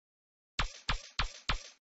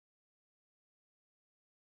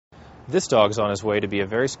This dog's on his way to be a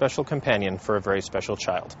very special companion for a very special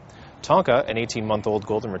child. Tonka, an 18-month-old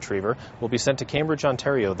golden retriever, will be sent to Cambridge,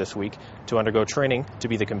 Ontario this week to undergo training to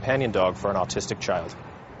be the companion dog for an autistic child.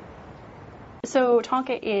 So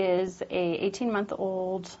Tonka is a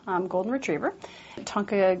 18-month-old golden retriever.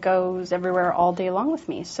 Tonka goes everywhere all day long with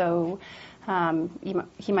me. So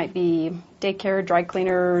he might be daycare, dry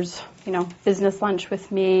cleaners, business lunch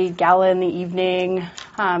with me, gala in the evening.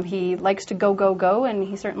 He likes to go, and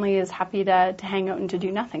he certainly is happy to hang out and to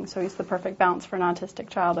do nothing. So he's the perfect balance for an autistic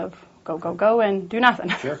child of go, and do nothing.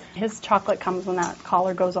 Sure. His chocolate comes when that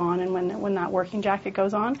collar goes on and when that working jacket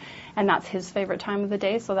goes on, and that's his favorite time of the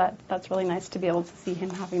day, so that's really nice to be able to see him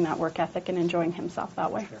having that work ethic and enjoying himself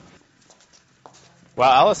that way. Sure.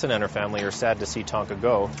 While Allison and her family are sad to see Tonka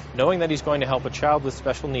go, knowing that he's going to help a child with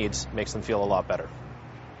special needs makes them feel a lot better.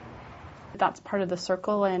 That's part of the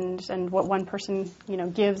circle, and what one person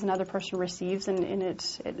gives, another person receives, and it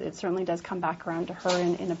certainly does come back around to her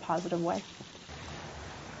in a positive way.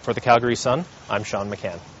 For the Calgary Sun, I'm Sean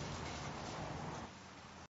McCann.